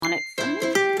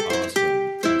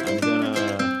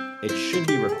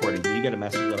get a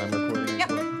message that I'm recording as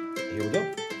well? Here we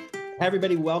go. Hi,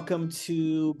 everybody. Welcome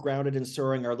to Grounded and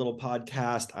Soaring, our little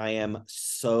podcast. I am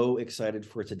so excited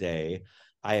for today.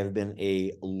 I have been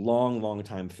a long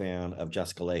time fan of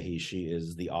Jessica Lahey. She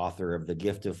is the author of The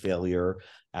Gift of Failure,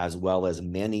 as well as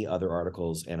many other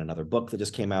articles and another book that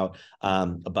just came out.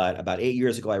 But about 8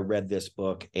 years ago, I read this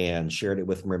book and shared it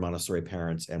with my Montessori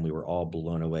parents, and we were all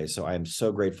blown away. So I am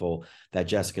so grateful that,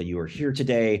 Jessica, you are here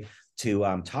today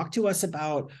to talk to us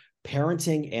about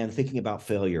parenting and thinking about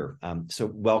failure. So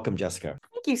welcome, Jessica.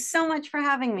 Thank you so much for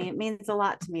having me. It means a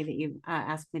lot to me that you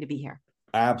asked me to be here.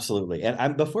 Absolutely.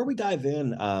 And before we dive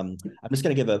in, I'm just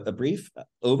going to give a brief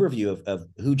overview of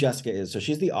who Jessica is. So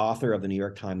she's the author of the New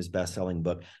York Times bestselling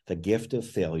book, The Gift of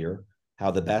Failure: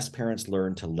 How the Best Parents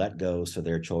Learn to Let Go So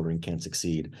Their Children Can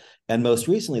Succeed. And most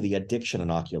recently, The Addiction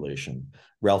Inoculation: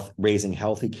 Raising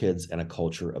Healthy Kids in a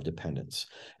Culture of Dependence.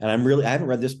 And I haven't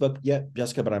read this book yet,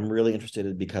 Jessica, but I'm really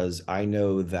interested because I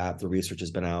know that the research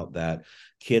has been out that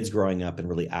kids growing up in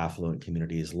really affluent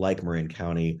communities like Marin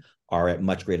County are at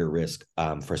much greater risk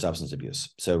for substance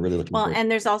abuse. So really looking forward. And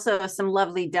there's also some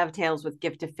lovely dovetails with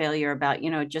Gift of Failure about,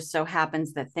 it just so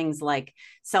happens that things like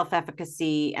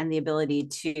self-efficacy and the ability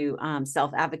to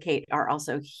self-advocate are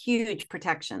also huge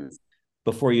protections.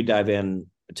 Before you dive in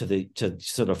to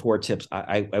sort of 4 tips,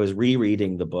 I was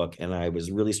rereading the book and I was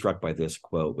really struck by this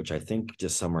quote, which I think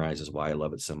just summarizes why I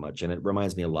love it so much. And it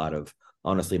reminds me a lot of,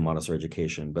 honestly, Montessori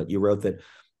education. But you wrote that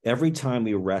every time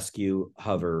we rescue,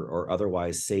 hover, or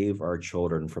otherwise save our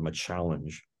children from a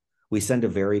challenge, we send a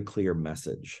very clear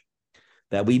message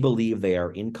that we believe they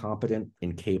are incompetent,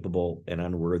 incapable, and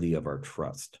unworthy of our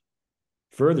trust.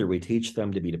 Further, we teach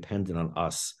them to be dependent on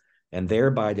us and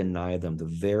thereby deny them the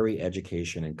very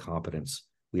education and competence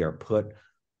we are put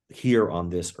here on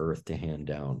this earth to hand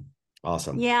down.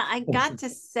 Awesome. Yeah, I got to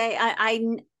say,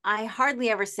 I hardly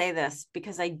ever say this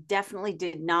because I definitely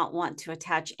did not want to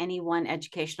attach any one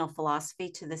educational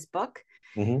philosophy to this book.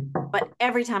 Mm-hmm. But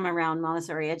every time I'm around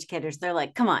Montessori educators, they're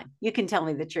like, come on, you can tell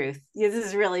me the truth. This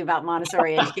is really about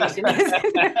Montessori education.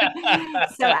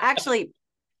 So actually,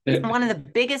 one of the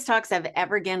biggest talks I've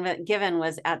ever given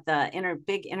was at the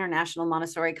big International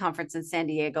Montessori Conference in San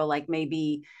Diego, like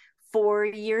maybe 4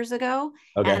 years ago.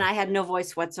 Okay. And I had no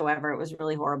voice whatsoever. It was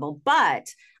really horrible. But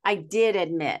I did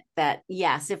admit that,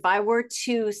 yes, if I were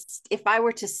to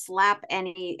slap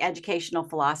any educational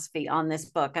philosophy on this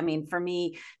book, I mean, for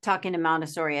me, talking to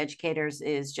Montessori educators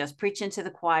is just preaching to the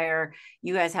choir.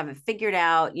 You guys have it figured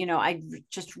out. I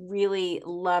just really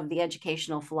love the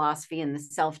educational philosophy and the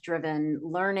self-driven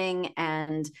learning,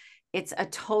 and it's a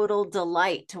total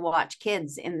delight to watch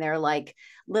kids in their like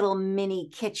little mini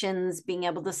kitchens being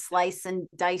able to slice and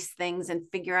dice things and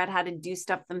figure out how to do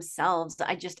stuff themselves.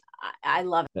 I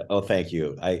love it. Oh, thank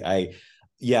you. As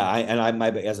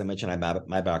I mentioned,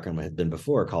 my background had been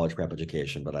before college prep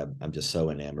education, but I'm just so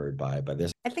enamored by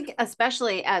this. I think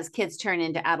especially as kids turn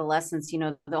into adolescence,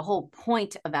 the whole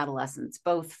point of adolescence,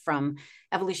 both from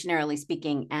evolutionarily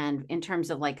speaking and in terms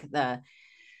of like the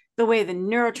way the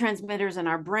neurotransmitters in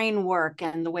our brain work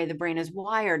and the way the brain is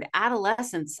wired,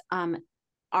 adolescents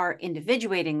are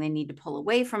individuating. They need to pull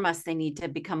away from us. They need to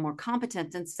become more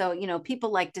competent. And so,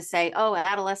 people like to say, oh,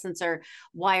 adolescents are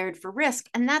wired for risk.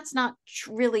 And that's not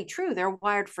really true. They're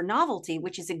wired for novelty,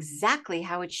 which is exactly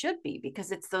how it should be,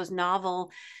 because it's those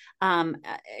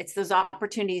it's those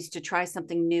opportunities to try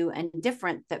something new and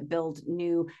different that build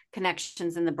new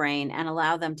connections in the brain and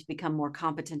allow them to become more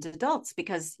competent adults.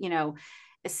 Because,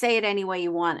 say it any way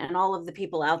you want, and all of the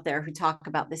people out there who talk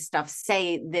about this stuff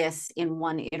say this in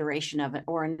one iteration of it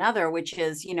or another, which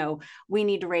is, we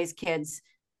need to raise kids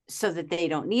so that they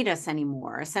don't need us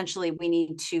anymore. Essentially, we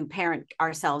need to parent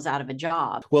ourselves out of a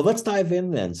job. Well, let's dive in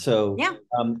then. So yeah.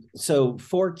 So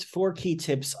four key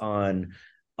tips on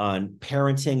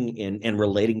parenting and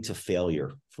relating to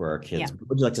failure for our kids. Yeah. What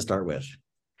would you like to start with?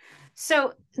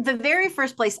 So the very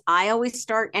first place I always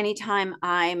start anytime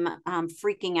I'm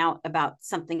freaking out about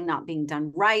something not being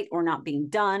done right or not being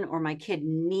done, or my kid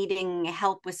needing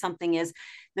help with something, is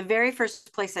the very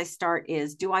first place I start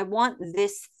is, do I want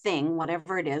this thing,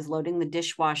 whatever it is, loading the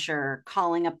dishwasher,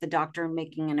 calling up the doctor and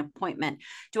making an appointment,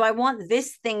 do I want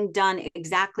this thing done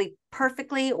exactly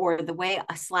perfectly or the way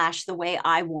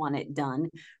I want it done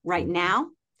right now?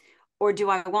 Or do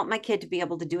I want my kid to be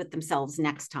able to do it themselves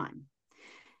next time?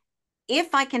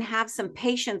 If I can have some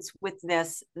patience with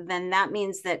this, then that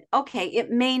means that, okay, it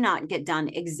may not get done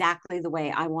exactly the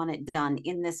way I want it done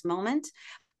in this moment,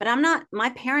 but I'm not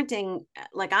going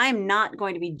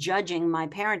to be judging my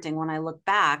parenting when I look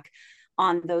back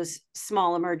on those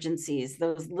small emergencies,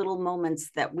 those little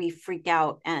moments that we freak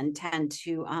out and tend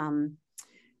to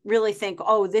really think,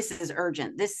 oh, this is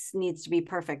urgent. This needs to be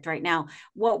perfect right now.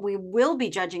 What we will be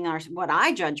judging what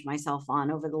I judge myself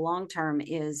on over the long term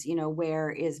is,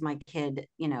 where is my kid?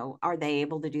 Are they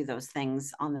able to do those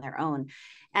things on their own?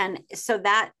 And so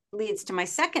that leads to my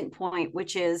second point,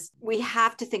 which is we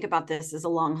have to think about this as a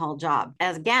long haul job.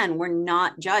 As again, we're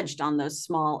not judged on those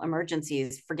small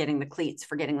emergencies, forgetting the cleats,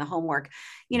 forgetting the homework,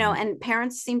 and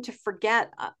parents seem to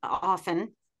forget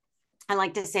often. I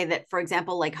like to say that, for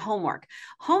example, like homework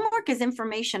is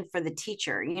information for the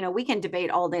teacher. We can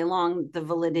debate all day long the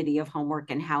validity of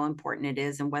homework and how important it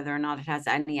is and whether or not it has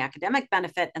any academic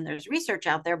benefit. And there's research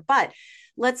out there, but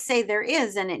let's say there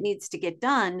is, and it needs to get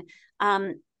done.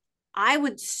 I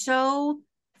would so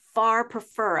far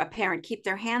prefer a parent keep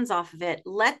their hands off of it,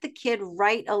 let the kid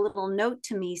write a little note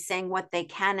to me saying what they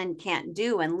can and can't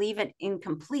do, and leave it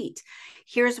incomplete.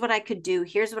 Here's what I could do.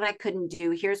 Here's what I couldn't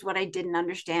do. Here's what I didn't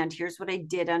understand. Here's what I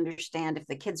did understand. If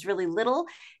the kid's really little,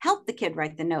 help the kid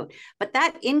write the note. But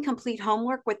that incomplete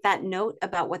homework with that note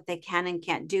about what they can and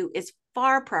can't do is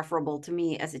far preferable to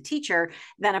me as a teacher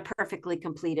than a perfectly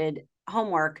completed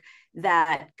homework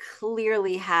that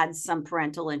clearly had some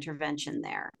parental intervention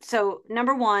there. So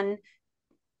number one,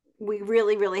 we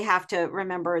really, really have to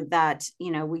remember that,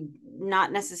 we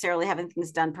not necessarily having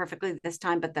things done perfectly this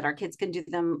time, but that our kids can do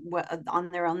them on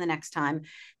their own the next time.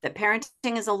 That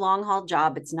parenting is a long haul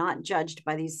job. It's not judged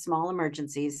by these small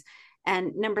emergencies.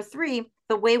 And number three,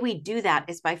 the way we do that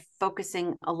is by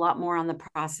focusing a lot more on the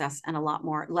process and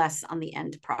less on the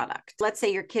end product. Let's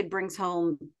say your kid brings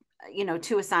home,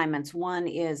 2 assignments. One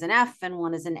is an F and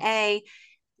one is an A.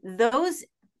 Those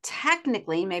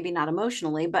technically, maybe not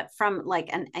emotionally, but from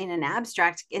like in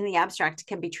the abstract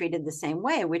can be treated the same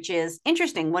way, which is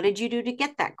interesting. What did you do to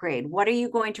get that grade? What are you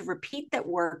going to repeat that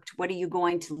worked? What are you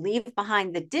going to leave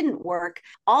behind that didn't work?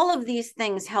 All of these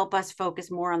things help us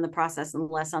focus more on the process and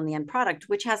less on the end product,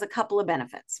 which has a couple of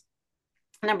benefits.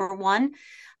 Number one,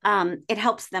 it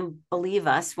helps them believe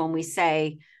us when we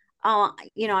say, oh,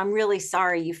 I'm really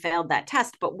sorry you failed that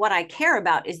test, but what I care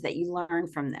about is that you learn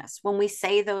from this. When we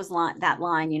say that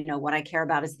line, what I care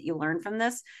about is that you learn from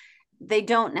this, they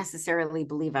don't necessarily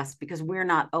believe us because we're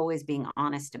not always being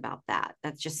honest about that.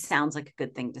 That just sounds like a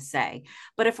good thing to say.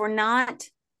 But if we're not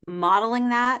modeling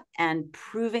that and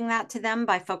proving that to them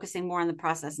by focusing more on the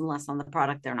process and less on the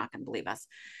product, they're not going to believe us.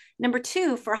 Number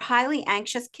two, for highly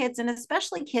anxious kids, and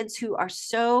especially kids who are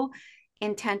so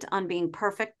intent on being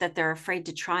perfect that they're afraid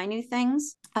to try new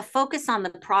things, a focus on the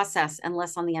process and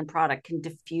less on the end product can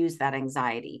diffuse that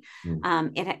anxiety.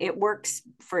 It works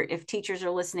if teachers are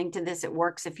listening to this, it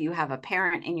works if you have a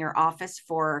parent in your office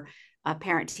for a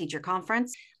parent-teacher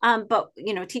conference. But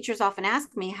teachers often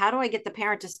ask me, how do I get the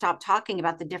parent to stop talking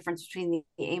about the difference between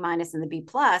the A- and the B+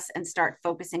 and start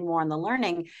focusing more on the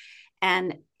learning?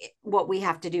 And what we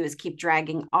have to do is keep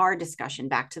dragging our discussion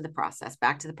back to the process.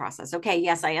 Okay,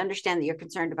 yes, I understand that you're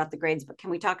concerned about the grades, but can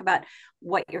we talk about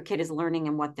what your kid is learning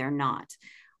and what they're not?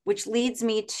 Which leads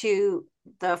me to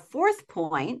the fourth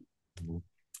point,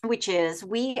 which is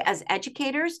we as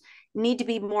educators need to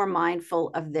be more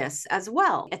mindful of this as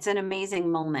well. It's an amazing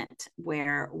moment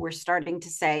where we're starting to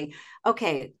say,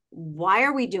 okay, why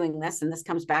are we doing this? And this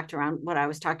comes back to around what I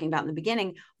was talking about in the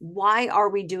beginning. Why are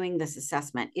we doing this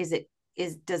assessment? Does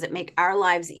it make our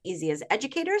lives easy as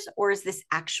educators, or is this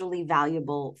actually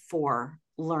valuable for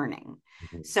learning?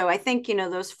 So I think,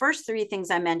 those first three things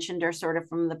I mentioned are sort of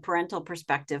from the parental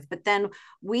perspective, but then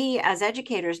we as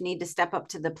educators need to step up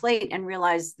to the plate and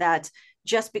realize that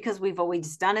just because we've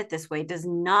always done it this way does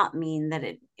not mean that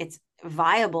it's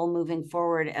viable moving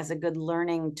forward as a good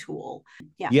learning tool.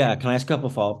 Yeah. Can I ask a couple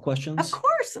follow-up questions? Of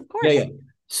course. Yeah.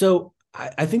 So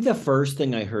I think the first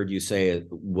thing I heard you say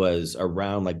was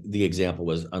around, like, the example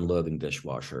was unloading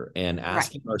dishwasher and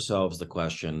asking ourselves the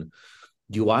question,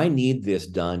 do I need this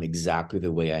done exactly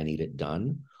the way I need it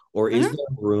done? Or is there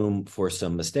room for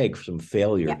some mistake, some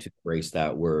failure, to embrace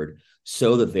that word,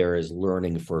 so that there is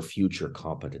learning for future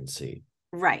competency?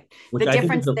 Right. The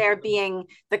difference there being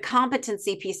the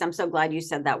competency piece. I'm so glad you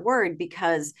said that word,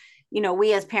 because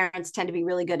we as parents tend to be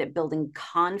really good at building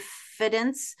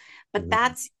confidence, but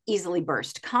that's easily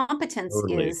burst. Competence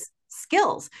is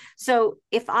skills. So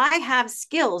if I have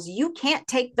skills, you can't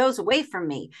take those away from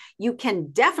me. You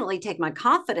can definitely take my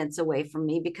confidence away from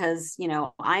me because,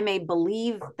 I may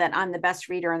believe that I'm the best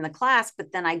reader in the class,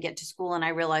 but then I get to school and I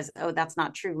realize, oh, that's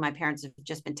not true. My parents have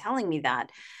just been telling me that.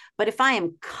 But if I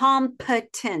am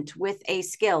competent with a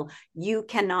skill, you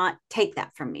cannot take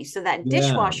that from me. So that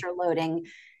dishwasher loading,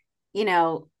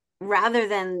 rather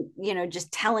than,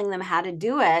 just telling them how to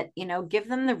do it, give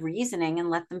them the reasoning and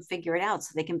let them figure it out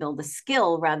so they can build a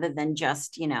skill rather than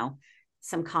just,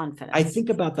 some confidence. I think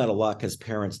about that a lot because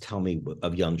parents tell me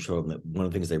of young children that one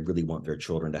of the things they really want their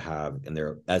children to have and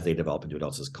as they develop into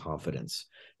adults is confidence.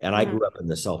 And I grew up in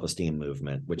the self-esteem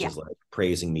movement, which is like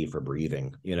praising me for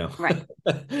breathing, you know? Right.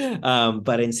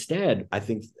 But instead, I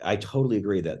think I totally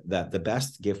agree that the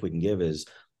best gift we can give is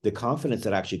the confidence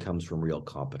that actually comes from real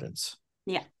competence.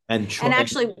 Yeah. And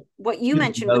actually what you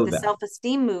mentioned with the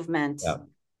self-esteem movement,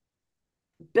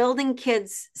 building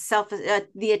kids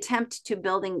the attempt to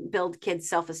build kids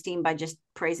self-esteem by just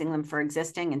praising them for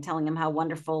existing and telling them how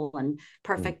wonderful and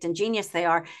perfect and genius they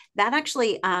are, that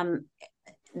actually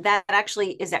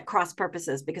is at cross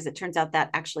purposes, because it turns out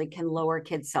that actually can lower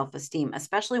kids' self-esteem,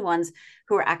 especially ones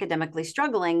who are academically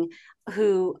struggling,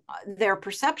 who their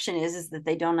perception is that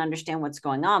they don't understand what's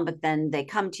going on, but then they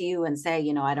come to you and say,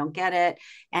 you know, I don't get it.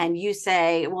 And you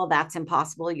say, well, that's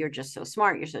impossible. You're just so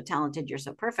smart. You're so talented. You're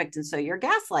so perfect. And so you're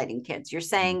gaslighting kids. You're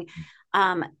saying,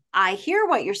 I hear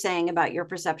what you're saying about your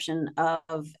perception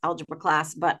of algebra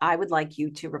class, but I would like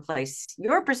you to replace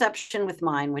your perception with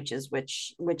mine, which is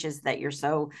that you're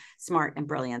so smart and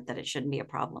brilliant that it shouldn't be a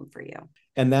problem for you.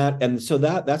 And so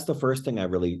that's the first thing I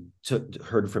really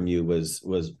heard from you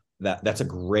was that's a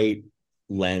great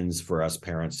lens for us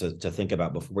parents to think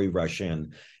about before we rush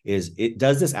in.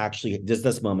 Does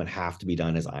this moment have to be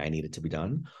done as I need it to be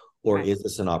done? Or is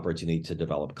this an opportunity to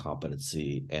develop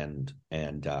competency and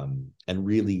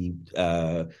really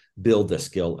build the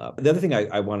skill up? The other thing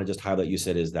I want to just highlight you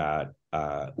said is that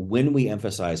when we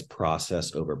emphasize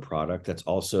process over product, that's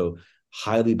also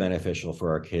highly beneficial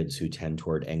for our kids who tend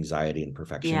toward anxiety and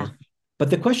perfectionism. Yeah. But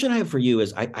the question I have for you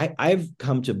is I've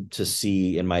come to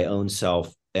see in my own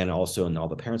self and also in all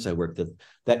the parents I work with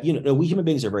that you know, we human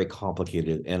beings are very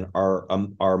complicated, and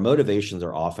our motivations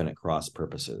are often at cross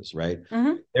purposes, right?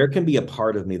 There can be a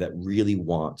part of me that really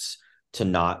wants to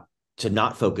not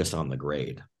focus on the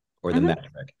grade or the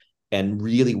metric, and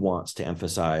really wants to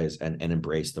emphasize and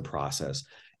embrace the process.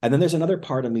 And then there's another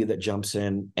part of me that jumps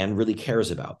in and really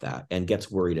cares about that and gets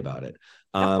worried about it.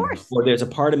 Or there's a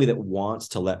part of me that wants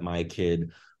to let my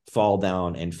kid fall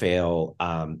down and fail.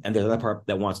 And there's another part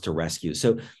that wants to rescue.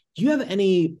 So do you have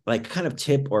any like kind of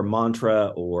tip or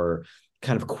mantra or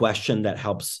kind of question that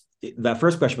helps? That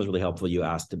first question was really helpful. You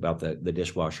asked about the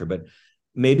dishwasher, but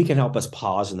maybe can help us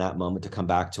pause in that moment to come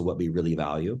back to what we really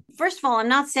value. First of all, I'm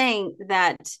not saying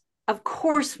that, of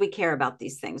course we care about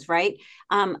these things, right?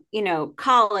 You know,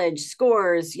 college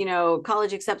scores, you know,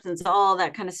 college acceptance, all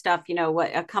that kind of stuff, you know,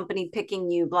 what a company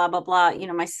picking you, blah, blah, blah. You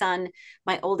know,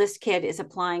 my oldest kid is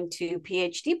applying to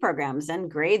PhD programs, and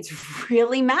grades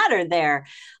really matter there.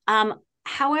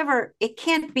 However, it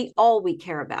can't be all we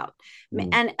care about.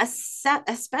 And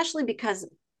especially because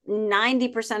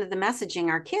 90% of the messaging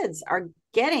our kids are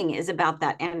getting is about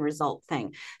that end result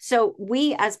thing. So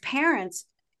we as parents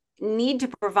need to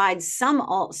provide some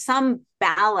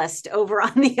ballast over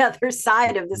on the other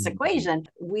side of this equation.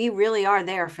 We really are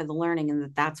there for the learning,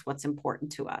 and that's what's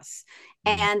important to us.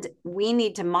 And we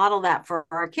need to model that for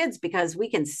our kids, because we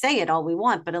can say it all we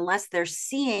want, but unless they're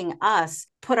seeing us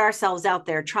put ourselves out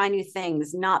there, try new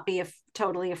things, not be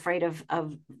totally afraid of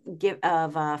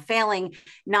failing,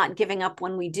 not giving up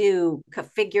when we do,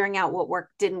 figuring out what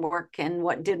didn't work and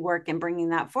what did work, and bringing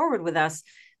that forward with us,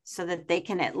 so that they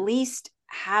can at least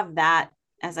have that,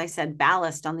 as I said,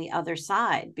 ballast on the other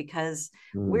side, because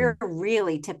we're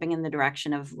really tipping in the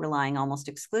direction of relying almost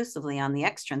exclusively on the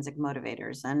extrinsic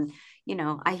motivators. And, you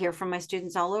know, I hear from my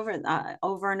students all over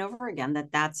and over again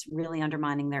that that's really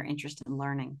undermining their interest in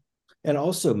learning. And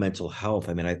also mental health.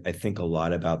 I mean, I think a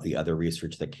lot about the other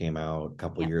research that came out a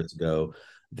couple of years ago,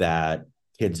 that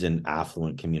kids in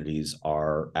affluent communities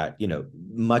are at, you know,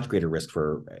 much greater risk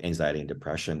for anxiety and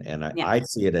depression. And I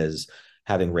see it as,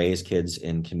 having raised kids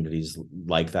in communities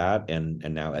like that, and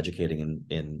now educating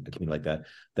in a community like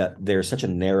that there's such a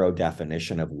narrow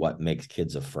definition of what makes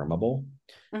kids affirmable.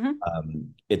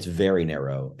 It's very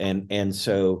narrow. And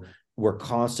so we're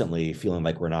constantly feeling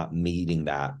like we're not meeting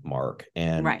that mark.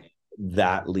 And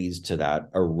that leads to that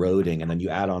eroding. And then you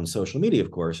add on social media, of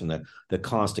course, and the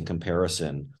constant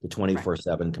comparison, the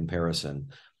 24/7 comparison.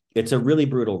 It's a really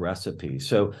brutal recipe.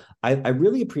 So I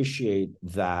really appreciate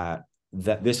that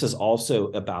this is also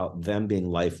about them being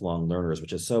lifelong learners,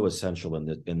 which is so essential in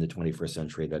the 21st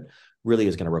century, that really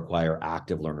is going to require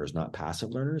active learners, not passive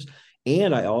learners.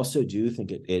 And I also do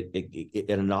think it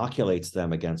inoculates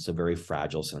them against a very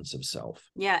fragile sense of self.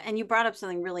 Yeah. And you brought up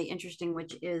something really interesting,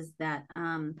 which is that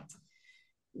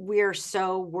we're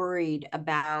so worried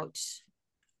about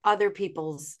other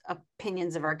people's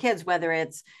opinions of our kids, whether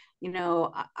it's, you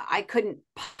know, I couldn't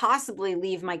possibly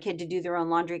leave my kid to do their own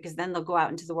laundry because then they'll go out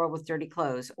into the world with dirty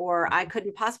clothes. Or I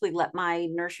couldn't possibly let my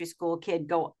nursery school kid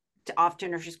go off to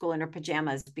nursery school in her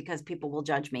pajamas because people will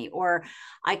judge me, or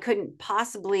I couldn't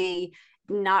possibly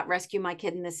not rescue my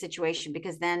kid in this situation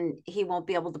because then he won't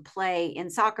be able to play in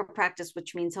soccer practice,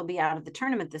 which means he'll be out of the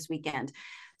tournament this weekend.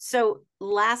 So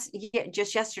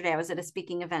just yesterday, I was at a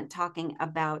speaking event talking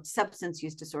about substance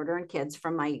use disorder in kids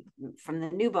from the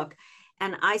new book.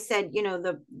 And I said,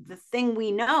 the thing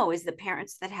we know is that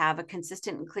parents that have a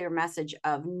consistent and clear message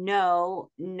of no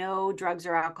drugs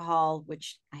or alcohol,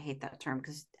 which I hate that term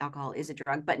because alcohol is a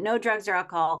drug, but no drugs or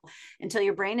alcohol until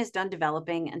your brain is done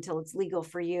developing, until it's legal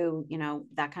for you,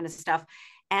 that kind of stuff.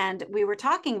 And we were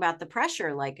talking about the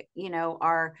pressure, like,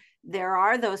 there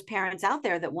are those parents out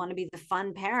there that want to be the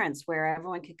fun parents where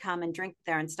everyone could come and drink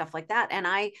there and stuff like that. And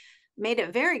I made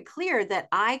it very clear that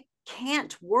I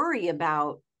can't worry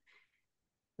about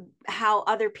how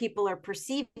other people are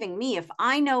perceiving me. If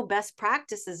I know best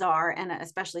practices are, and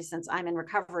especially since I'm in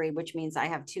recovery, which means I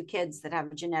have 2 kids that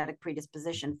have a genetic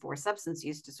predisposition for substance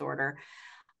use disorder,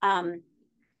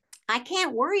 I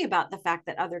can't worry about the fact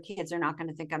that other kids are not going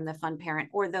to think I'm the fun parent,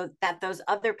 or that those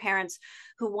other parents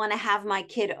who want to have my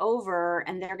kid over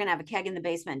and they're going to have a keg in the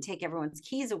basement and take everyone's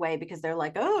keys away because they're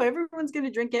like, oh, everyone's going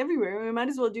to drink everywhere, we might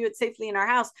as well do it safely in our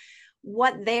house.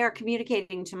 What they are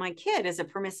communicating to my kid is a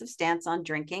permissive stance on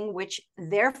drinking, which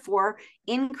therefore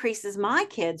increases my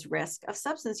kid's risk of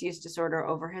substance use disorder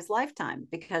over his lifetime,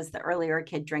 because the earlier a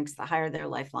kid drinks, the higher their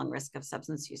lifelong risk of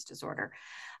substance use disorder.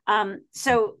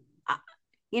 So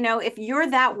if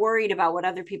you're that worried about what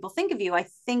other people think of you, I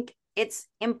think it's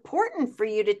important for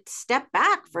you to step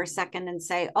back for a second and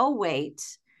say, oh, wait,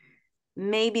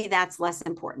 maybe that's less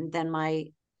important than my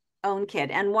own kid.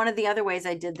 And one of the other ways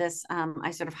I did this,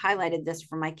 I sort of highlighted this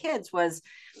for my kids, was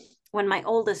when my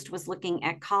oldest was looking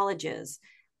at colleges.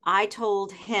 I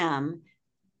told him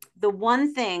the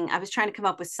one thing, I was trying to come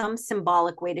up with some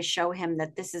symbolic way to show him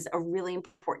that this is a really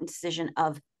important decision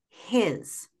of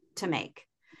his to make,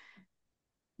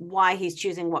 why he's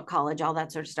choosing what college, all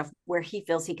that sort of stuff, where he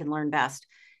feels he can learn best.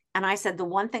 And I said, the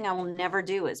one thing I will never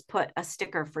do is put a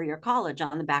sticker for your college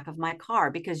on the back of my car,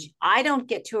 because I don't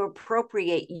get to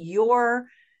appropriate your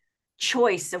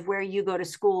choice of where you go to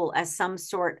school as some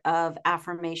sort of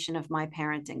affirmation of my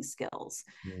parenting skills.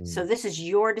 So this is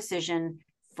your decision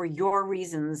for your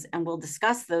reasons, and we'll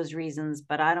discuss those reasons,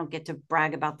 but I don't get to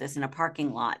brag about this in a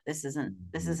parking lot. This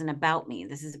isn't about me.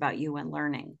 This is about you and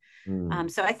learning.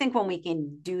 So I think when we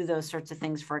can do those sorts of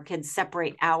things for our kids,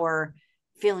 separate our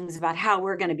feelings about how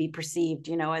we're going to be perceived,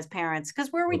 as parents,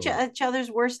 because we're each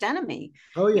other's worst enemy.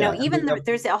 Oh yeah.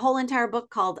 There's a whole entire book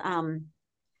called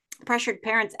Pressured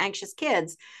Parents, Anxious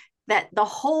Kids, that the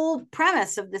whole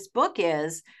premise of this book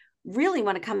is really,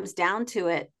 when it comes down to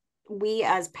it, we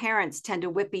as parents tend to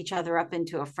whip each other up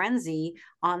into a frenzy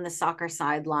on the soccer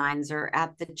sidelines or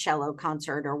at the cello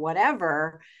concert or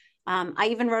whatever. I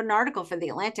even wrote an article for The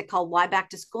Atlantic called Why Back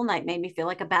to School Night Made Me Feel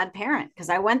Like a Bad Parent, because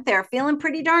I went there feeling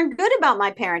pretty darn good about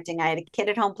my parenting. I had a kid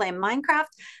at home playing Minecraft,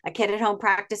 a kid at home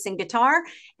practicing guitar.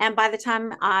 And by the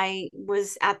time I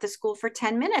was at the school for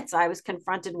 10 minutes, I was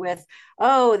confronted with,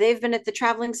 oh, they've been at the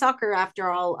traveling soccer after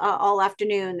all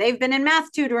afternoon. They've been in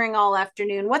math tutoring all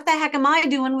afternoon. What the heck am I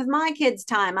doing with my kids'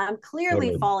 time? I'm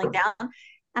clearly falling down.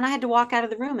 And I had to walk out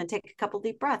of the room and take a couple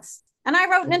deep breaths. And I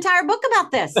wrote an entire book about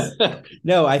this.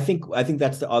 No, I think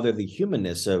that's the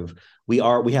humanness of we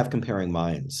have comparing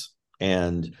minds,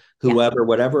 and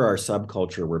whatever our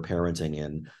subculture we're parenting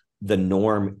in, the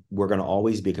norm, we're going to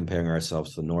always be comparing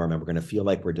ourselves to the norm, and we're going to feel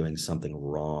like we're doing something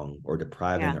wrong or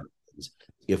depriving our kids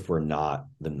if we're not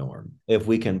the norm. If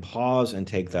we can pause and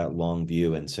take that long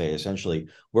view and say, essentially,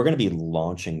 we're going to be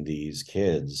launching these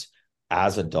kids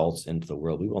as adults into the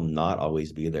world. We will not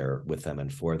always be there with them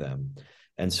and for them.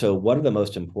 And so what are the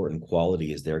most important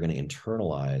qualities they're going to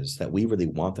internalize, that we really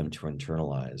want them to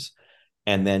internalize,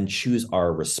 and then choose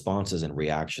our responses and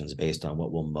reactions based on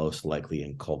what will most likely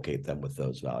inculcate them with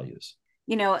those values?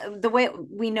 The way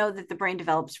we know that the brain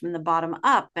develops from the bottom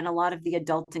up, and a lot of the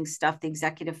adulting stuff, the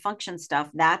executive function stuff,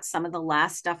 that's some of the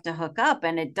last stuff to hook up.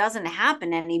 And it doesn't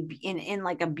happen in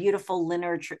like a beautiful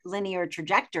linear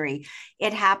trajectory.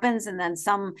 It happens, and then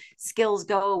some skills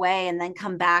go away and then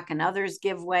come back, and others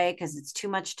give way because it's too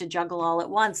much to juggle all at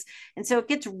once. And so it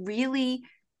gets really,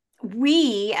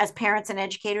 we as parents and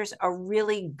educators are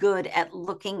really good at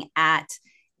looking at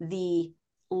the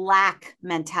lack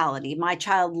mentality. My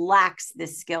child lacks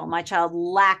this skill. My child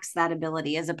lacks that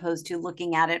ability, as opposed to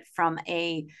looking at it from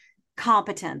a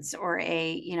competence or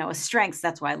a strengths.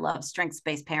 That's why I love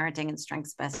strengths-based parenting and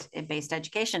strengths-based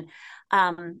education.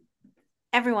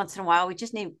 Every once in a while, we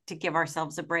just need to give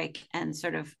ourselves a break and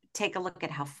sort of take a look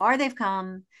at how far they've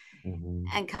come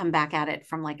and come back at it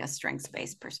from like a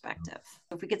strengths-based perspective.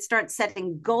 If we could start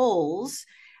setting goals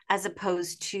as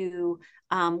opposed to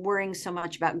worrying so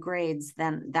much about grades,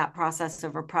 then that process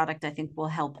over product, I think, will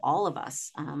help all of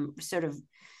us sort of,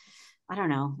 I don't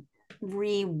know,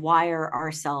 rewire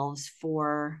ourselves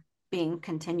for being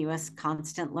continuous,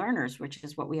 constant learners, which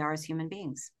is what we are as human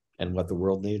beings. And what the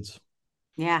world needs.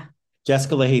 Yeah.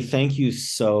 Jessica Lahey, thank you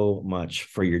so much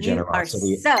for your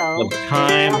generosity of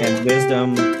time and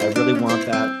wisdom. I really want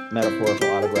that metaphorical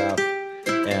autograph.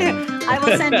 And I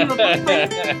will send you a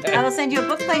bookplate. I will send you a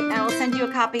bookplate, and I will send you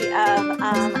a copy of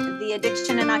the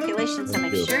Addiction Inoculation. So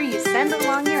make sure you send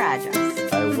along your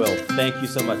address. I will. Thank you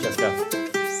so much, Jessica.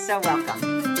 So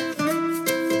welcome.